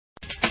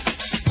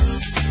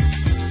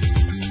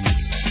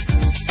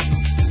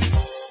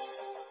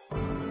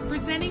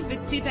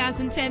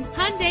2010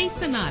 Hyundai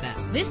Sonata.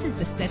 This is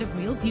the set of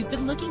wheels you've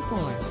been looking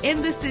for.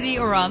 In the city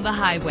or on the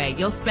highway,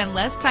 you'll spend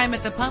less time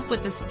at the pump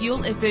with this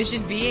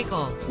fuel-efficient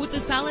vehicle. With a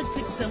solid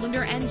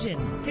 6-cylinder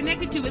engine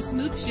connected to a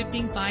smooth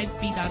shifting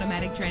 5-speed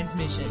automatic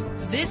transmission,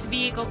 this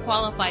vehicle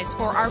qualifies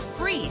for our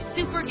free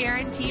Super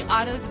Guarantee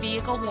Autos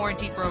Vehicle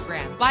Warranty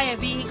Program. Buy a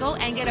vehicle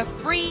and get a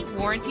free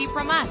warranty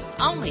from us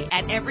only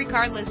at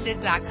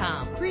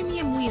everycarlisted.com.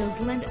 Premium wheels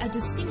lend a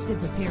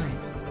distinctive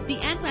appearance. The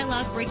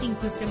anti-lock braking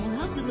system will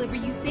help deliver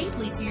you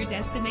safely to your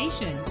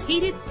destination.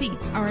 Heated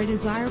seats are a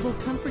desirable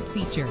comfort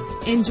feature.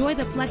 Enjoy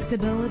the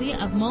flexibility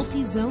of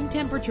multi-zone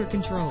temperature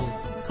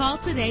controls. Call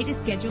today to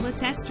schedule a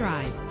test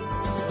drive.